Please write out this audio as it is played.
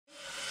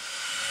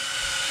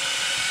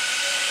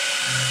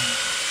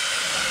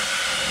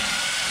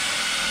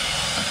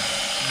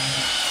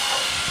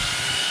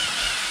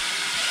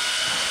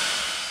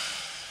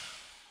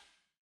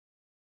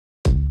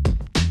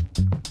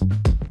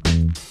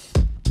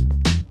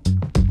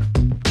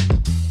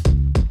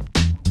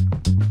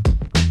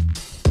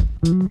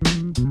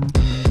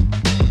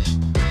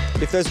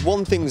If there's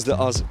one thing that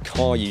us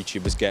car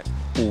YouTubers get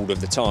all of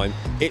the time,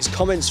 it's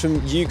comments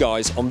from you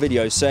guys on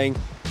videos saying,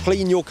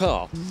 clean your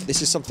car.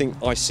 This is something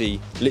I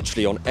see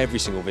literally on every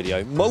single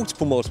video,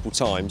 multiple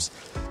times,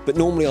 but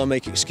normally I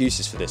make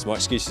excuses for this. My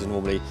excuses are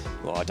normally,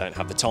 well, I don't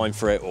have the time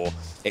for it, or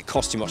it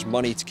costs too much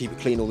money to keep it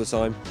clean all the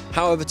time.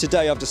 However,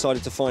 today I've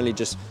decided to finally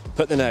just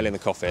put the nail in the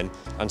coffin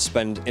and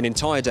spend an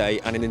entire day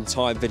and an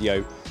entire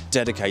video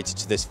dedicated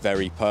to this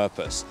very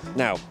purpose.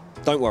 Now,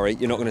 don't worry,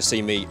 you're not going to see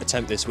me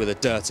attempt this with a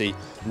dirty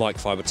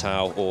microfiber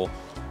towel or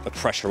a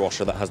pressure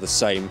washer that has the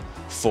same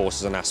force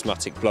as an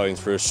asthmatic blowing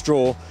through a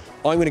straw.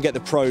 I'm going to get the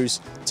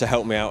pros to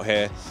help me out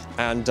here,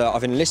 and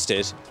I've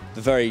enlisted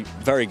the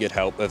very good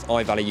help of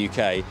iValet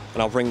UK,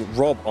 and I'll bring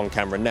Rob on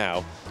camera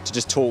now to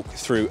just talk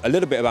through a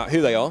little bit about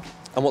who they are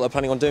and what they're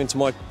planning on doing to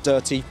my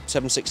dirty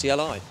 760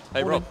 Li.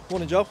 Hey Rob.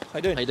 Morning Joel, how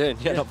you doing? How you doing?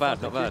 Yeah, not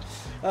bad, not bad.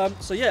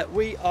 So yeah,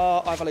 we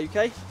are iValet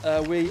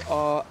UK. We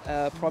are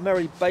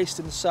primarily based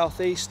in the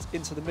southeast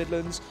into the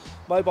Midlands,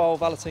 mobile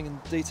valeting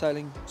and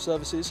detailing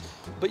services.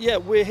 But yeah,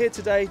 we're here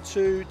today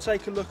to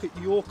take a look at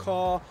your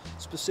car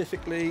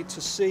specifically to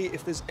see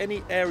if there's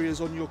any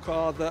areas on your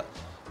car that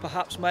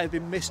perhaps may have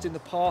been missed in the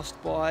past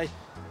by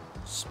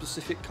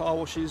specific car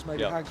washes,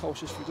 maybe hand car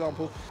washes for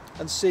example,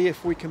 and see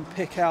if we can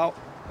pick out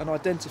and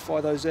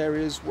identify those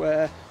areas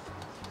where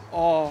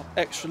our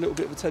extra little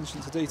bit of attention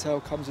to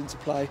detail comes into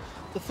play.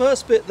 The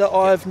first bit that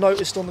I've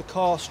noticed on the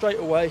car straight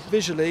away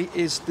visually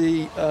is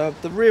the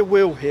rear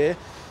wheel here.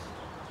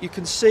 You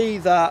can see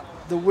that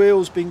the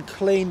wheel's been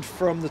cleaned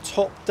from the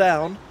top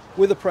down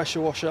with a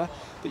pressure washer,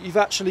 but you've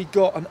actually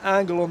got an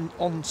angle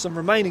on some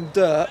remaining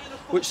dirt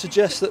which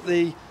suggests that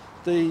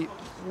the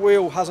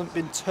wheel hasn't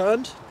been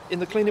turned in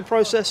the cleaning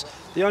process.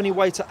 The only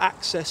way to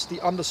access the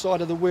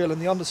underside of the wheel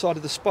and the underside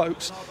of the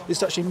spokes is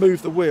to actually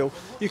move the wheel.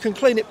 You can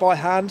clean it by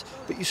hand,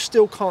 but you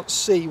still can't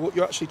see what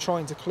you're actually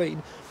trying to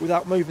clean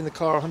without moving the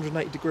car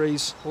 180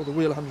 degrees or the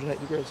wheel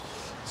 180 degrees.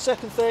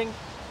 Second thing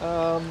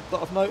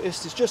that I've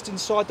noticed is just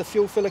inside the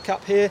fuel filler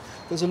cap here,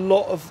 there's a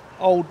lot of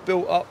old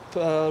built up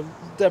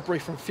debris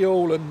from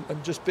fuel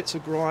and just bits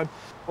of grime.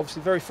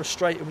 Obviously very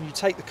frustrating when you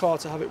take the car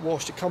to have it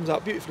washed, it comes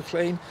out beautifully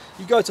clean,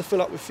 you go to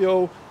fill up with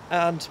fuel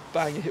and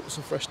bang, you hit with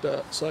some fresh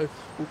dirt. So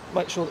we'll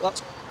make sure that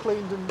that's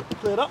cleaned and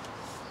cleared up.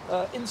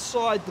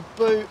 Inside the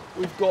boot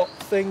we've got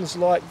things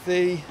like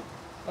the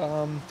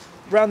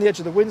around the edge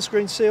of the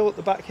windscreen seal at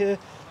the back here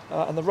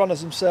and the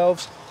runners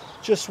themselves,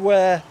 just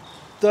where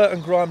dirt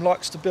and grime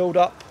likes to build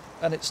up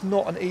and it's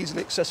not an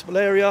easily accessible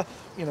area.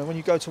 You know, when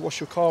you go to wash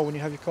your car, when you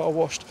have your car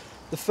washed,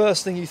 the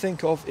first thing you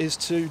think of is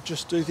to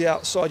just do the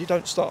outside. You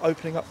don't start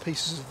opening up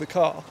pieces of the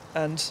car,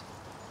 and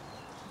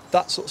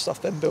that sort of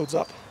stuff then builds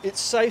up.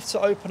 It's safe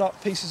to open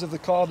up pieces of the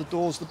car, the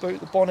doors, the boot,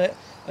 the bonnet,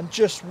 and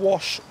just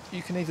wash.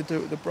 You can either do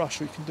it with a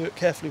brush or you can do it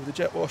carefully with a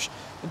jet wash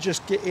and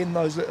just get in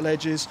those little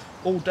edges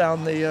all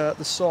down the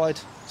side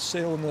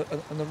seal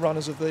and the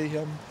runners of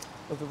the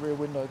rear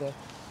window there.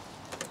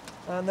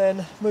 And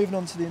then moving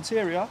on to the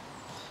interior,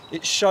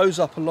 it shows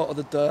up a lot of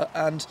the dirt,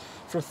 and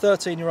for a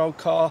 13-year-old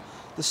car,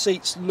 the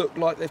seats look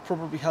like they've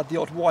probably had the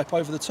odd wipe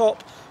over the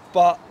top,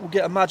 but we'll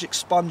get a magic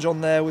sponge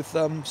on there with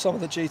some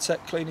of the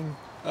G-Tech cleaning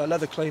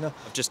leather cleaner.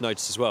 I've just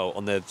noticed as well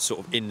on the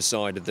sort of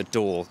inside of the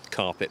door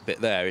carpet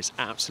bit there, it's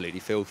absolutely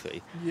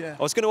filthy. Yeah.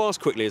 I was going to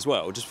ask quickly as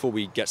well, just before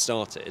we get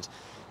started,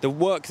 the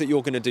work that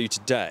you're going to do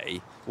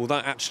today, will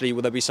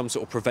there be some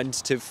sort of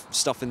preventative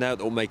stuff in there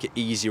that will make it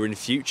easier in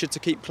future to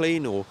keep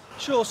clean, or?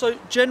 Sure, so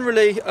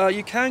generally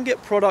you can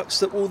get products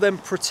that will then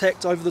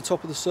protect over the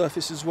top of the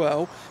surface as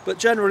well, but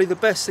generally the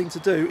best thing to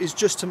do is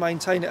just to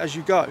maintain it as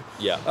you go.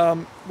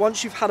 Yeah.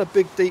 Once you've had a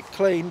big deep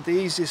clean, the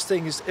easiest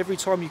thing is every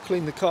time you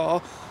clean the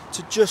car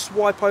to just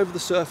wipe over the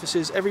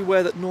surfaces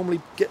everywhere that normally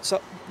gets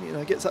up,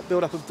 gets that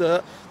build up of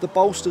dirt, the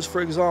bolsters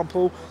for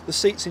example, the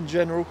seats in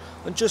general,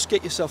 and just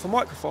get yourself a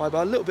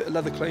microfiber, a little bit of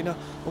leather cleaner,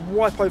 and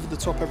wipe over the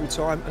top every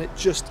time, and it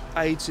just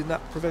aids in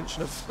that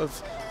prevention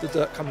of the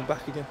dirt coming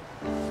back again.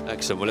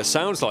 Excellent. Well, it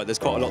sounds like there's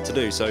quite a lot to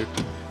do, so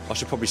I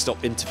should probably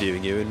stop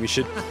interviewing you and we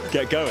should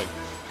get going.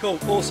 Cool,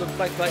 awesome,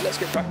 thanks mate, let's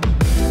get cracking.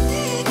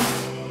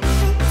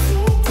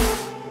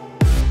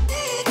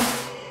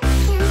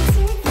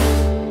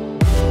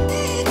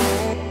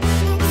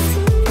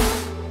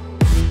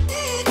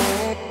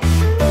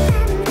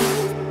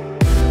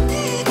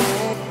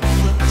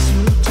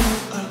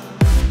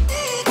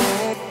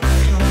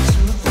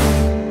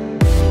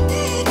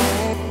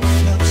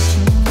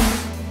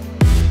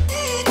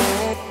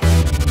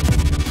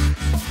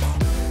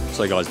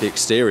 So guys, the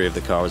exterior of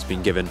the car has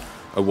been given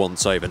a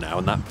once over now,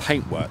 and that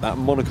paintwork, that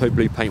Monaco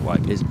blue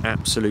paintwork is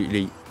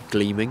absolutely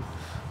gleaming.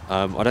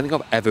 I don't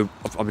think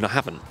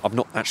I've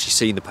not actually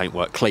seen the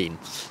paintwork clean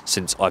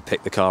since I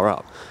picked the car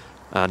up.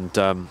 And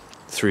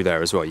through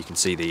there as well, you can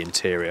see the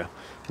interior,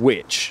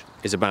 which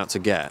is about to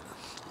get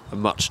a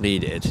much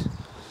needed,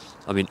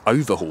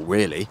 overhaul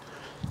really.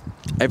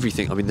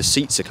 Everything, the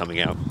seats are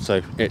coming out,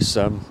 so it's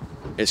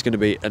going to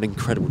be an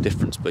incredible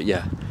difference. But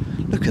yeah,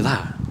 look at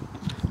that.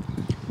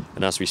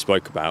 And as we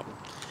spoke about,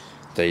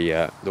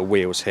 the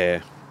wheels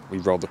here, we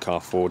rolled the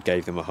car forward,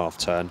 gave them a half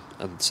turn,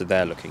 and so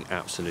they're looking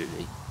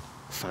absolutely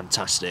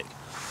fantastic.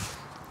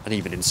 And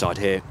even inside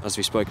here, as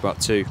we spoke about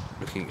too,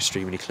 looking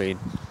extremely clean.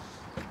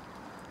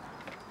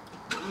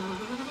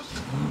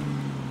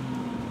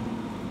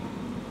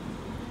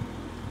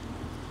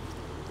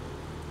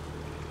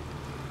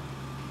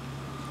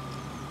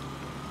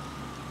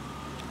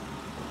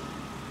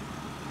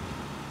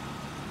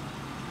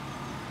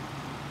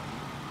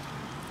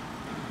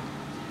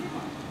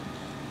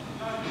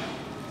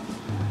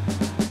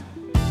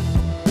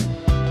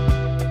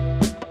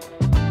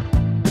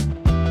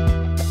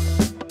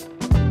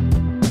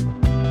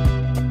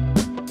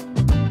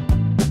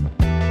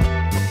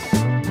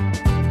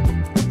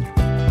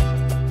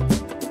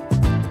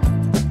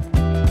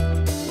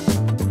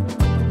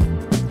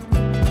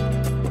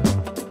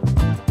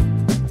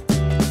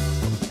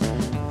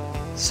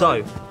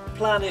 So,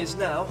 plan is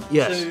now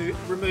yes, to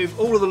remove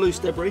all of the loose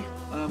debris,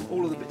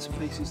 all of the bits and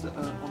pieces that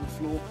are on the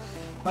floor.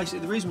 Basically,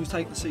 the reason we've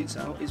taken the seats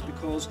out is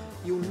because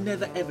you'll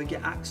never ever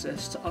get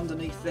access to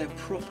underneath there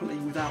properly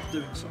without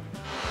doing so.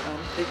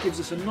 It gives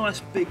us a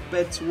nice big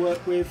bed to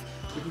work with.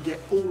 We can get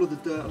all of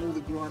the dirt and all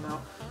the grime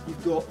out.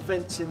 You've got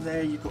vents in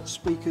there, you've got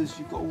speakers,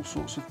 you've got all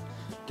sorts of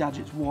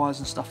gadgets, wires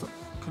and stuff that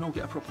can all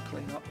get a proper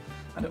clean up.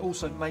 And it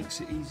also makes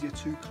it easier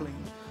to clean.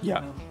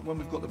 Yeah. When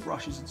we've got the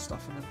brushes and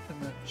stuff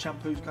and the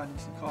shampoos going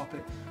into the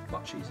carpet,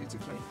 much easier to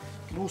clean.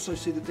 You can also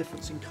see the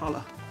difference in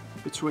colour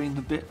between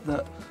the bit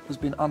that has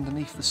been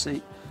underneath the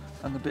seat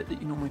and the bit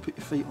that you normally put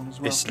your feet on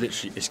as well.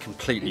 It's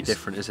completely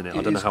different, isn't it?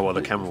 I don't know how well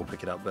the camera will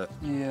pick it up, but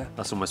yeah,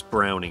 that's almost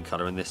brown in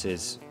colour, and this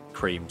is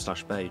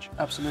cream/beige.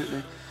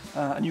 Absolutely.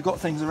 And you've got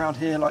things around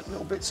here like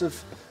little bits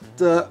of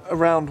dirt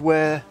around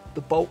where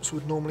the bolts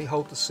would normally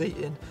hold the seat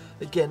in.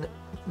 Again,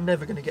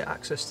 never going to get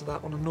access to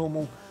that on a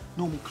normal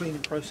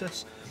cleaning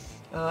process.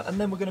 And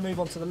then we're going to move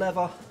on to the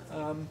leather.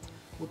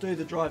 We'll do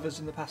the driver's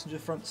and the passenger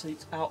front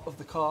seats out of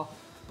the car,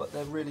 but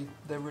they're really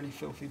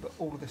filthy. But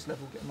all of this leather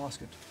will get a nice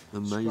good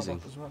amazing scrub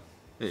up as well.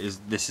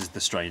 This is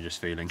the strangest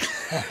feeling.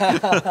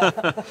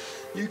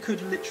 You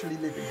could literally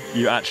live in here.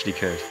 You actually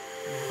could.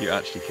 You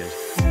actually could.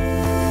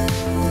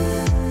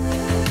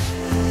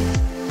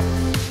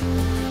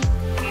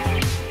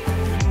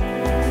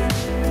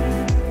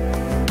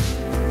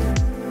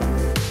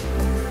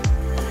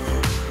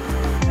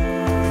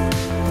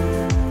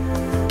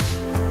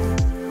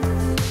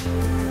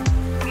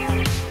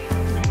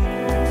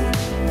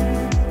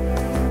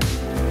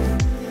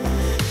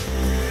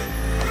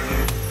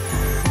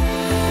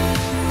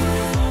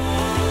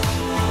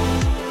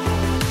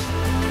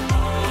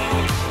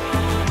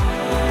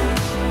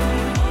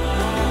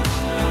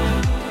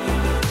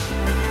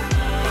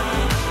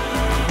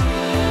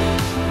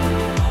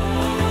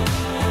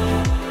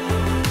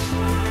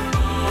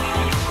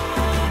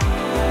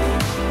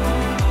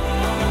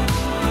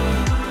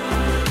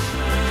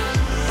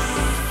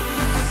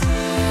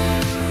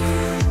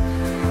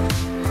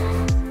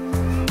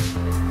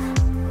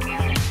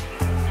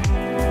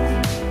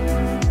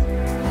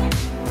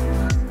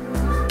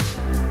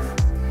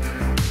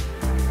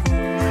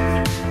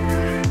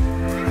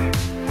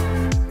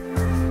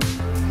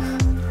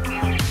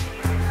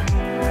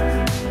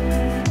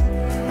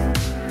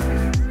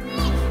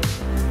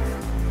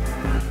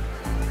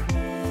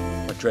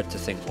 Dread to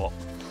think what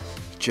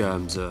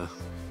germs are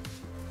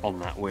on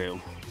that wheel.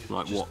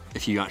 Like what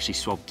if you actually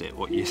swabbed it?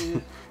 What you? Yeah.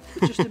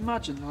 But just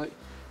imagine, like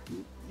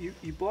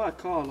you buy a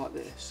car like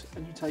this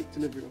and you take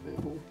delivery of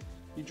it, or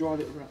you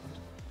drive it around,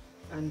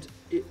 and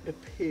it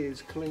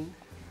appears clean.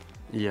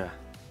 Yeah.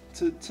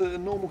 To a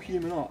normal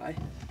human eye,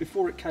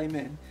 before it came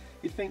in,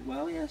 you'd think,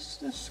 well, yes,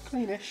 that's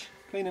cleanish,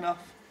 clean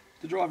enough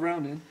to drive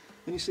around in.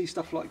 Then you see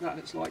stuff like that, and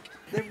it's like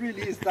there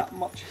really is that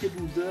much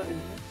hidden dirt in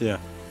here. Yeah.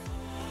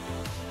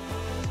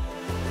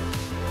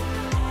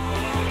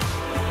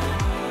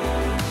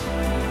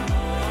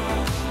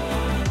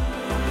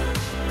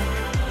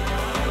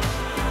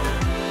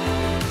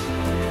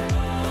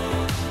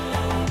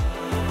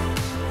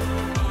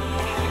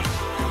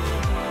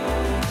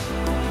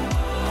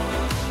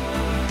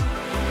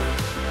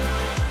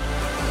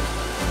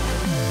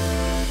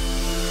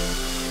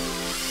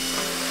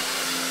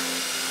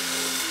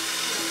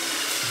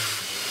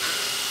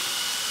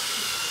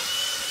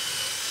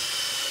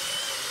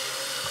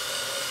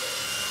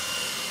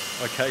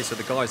 Okay, so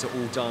the guys are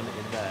all done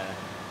in there.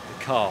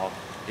 The car,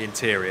 the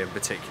interior in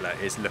particular,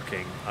 is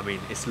looking, I mean,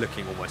 it's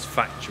looking almost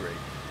factory.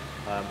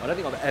 I don't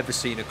think I've ever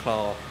seen a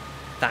car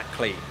that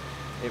clean.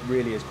 It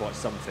really is quite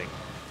something.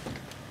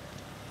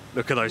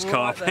 Look at those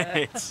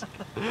carpets.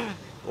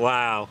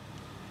 Wow.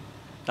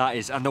 That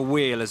is, and the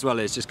wheel as well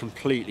is just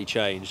completely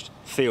changed.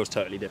 Feels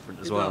totally different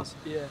as well. Does,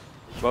 yeah.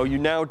 Well, you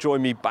now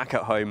join me back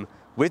at home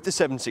with the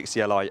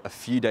 760 Li a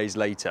few days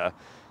later,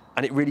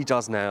 and it really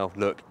does now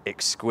look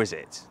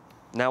exquisite.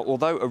 Now,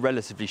 although a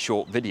relatively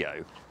short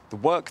video, the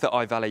work that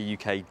iValet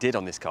UK did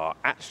on this car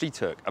actually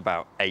took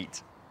about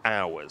 8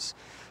 hours.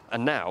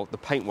 And now the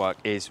paintwork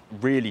is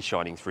really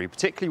shining through,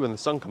 particularly when the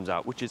sun comes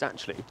out, which is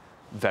actually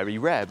very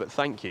rare, but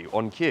thank you,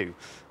 on cue.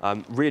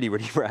 Really,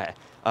 really rare.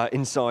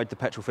 Inside, the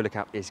petrol filler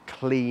cap is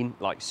clean,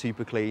 like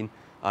super clean.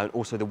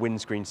 Also the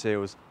windscreen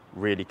seals,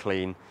 really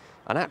clean.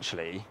 And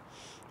actually,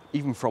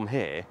 even from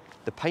here,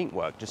 the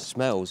paintwork just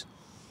smells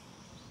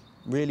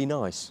really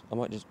nice. I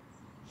might just...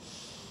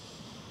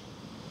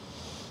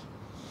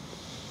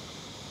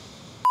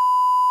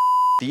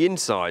 The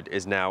inside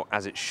is now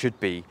as it should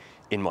be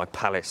in my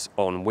Palace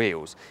on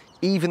wheels.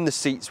 Even the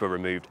seats were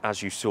removed,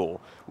 as you saw,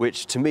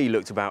 which to me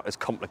looked about as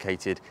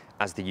complicated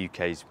as the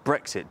UK's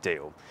Brexit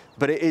deal.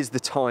 But it is the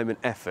time and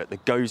effort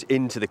that goes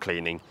into the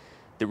cleaning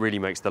that really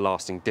makes the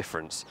lasting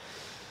difference.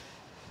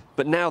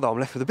 But now though, I'm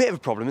left with a bit of a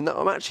problem in that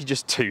I'm actually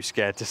just too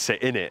scared to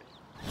sit in it.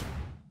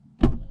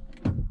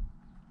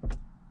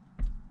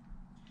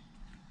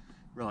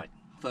 Right,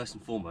 first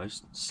and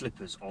foremost,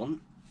 slippers on.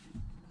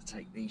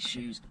 Take these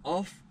shoes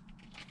off.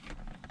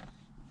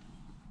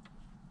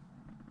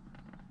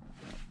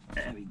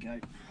 There we go.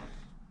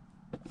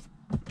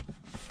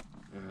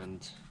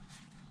 And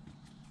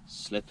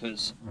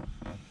slippers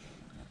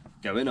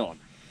going on.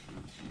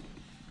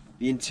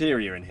 The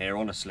interior in here,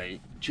 honestly,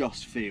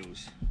 just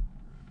feels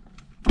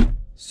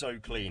so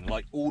clean.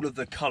 Like all of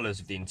the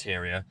colours of the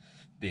interior,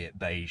 be it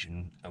beige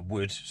and a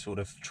wood sort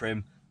of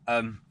trim,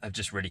 have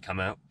just really come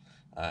out,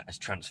 has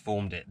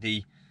transformed it.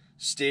 The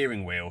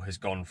steering wheel has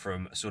gone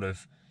from a sort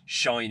of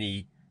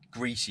shiny,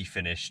 greasy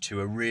finish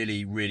to a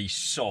really, really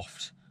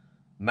soft,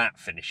 matte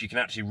finish. You can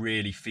actually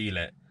really feel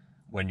it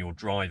when you're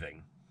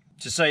driving.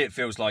 To say it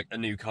feels like a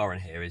new car in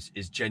here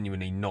is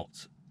genuinely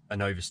not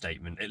an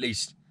overstatement, at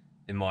least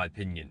in my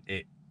opinion.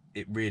 It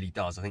really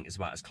does. I think it's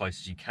about as close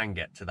as you can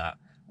get to that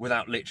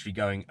without literally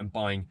going and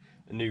buying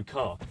a new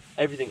car.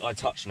 Everything I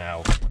touch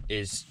now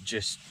is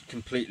just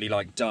completely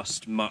like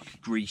dust, muck,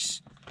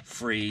 grease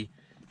free.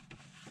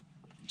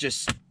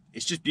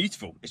 It's just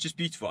beautiful. It's just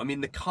beautiful. I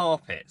mean, the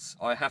carpets,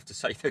 I have to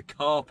say, the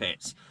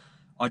carpets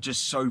are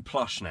just so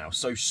plush now,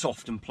 so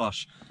soft and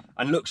plush,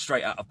 and look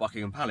straight out of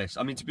Buckingham Palace.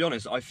 I mean, to be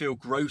honest, I feel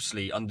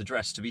grossly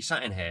underdressed to be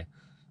sat in here.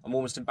 I'm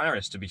almost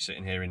embarrassed to be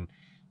sitting here in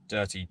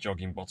dirty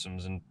jogging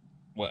bottoms and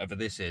whatever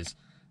this is.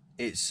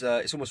 It's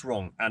almost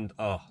wrong. And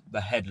the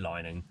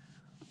headlining.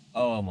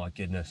 Oh my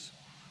goodness.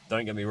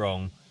 Don't get me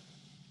wrong.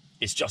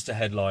 It's just a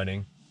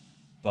headlining,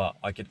 but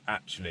I could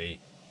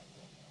actually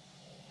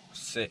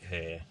sit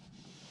here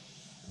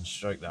and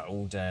stroke that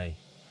all day.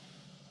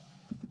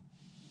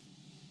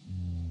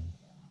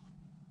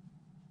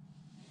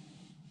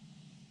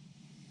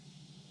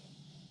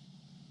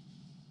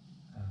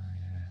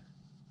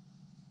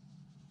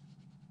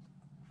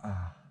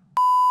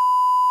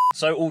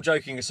 So all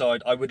joking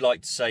aside, I would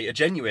like to say a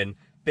genuine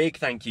big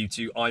thank you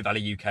to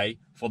iValet UK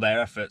for their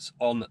efforts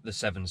on the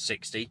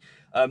 760.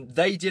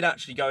 They did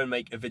actually go and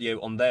make a video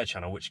on their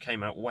channel, which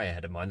came out way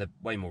ahead of mine. They're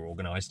way more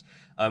organised,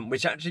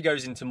 which actually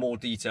goes into more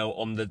detail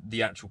on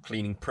the actual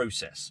cleaning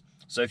process.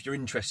 So if you're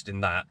interested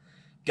in that,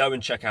 go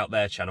and check out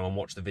their channel and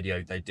watch the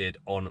video they did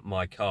on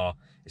my car.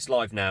 It's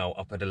live now.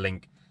 I'll put a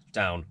link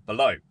down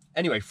below.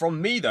 Anyway,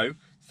 from me though,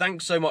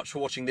 thanks so much for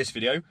watching this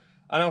video.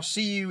 And I'll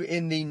see you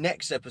in the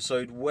next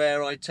episode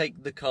where I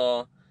take the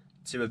car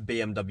to a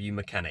BMW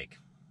mechanic.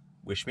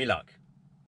 Wish me luck.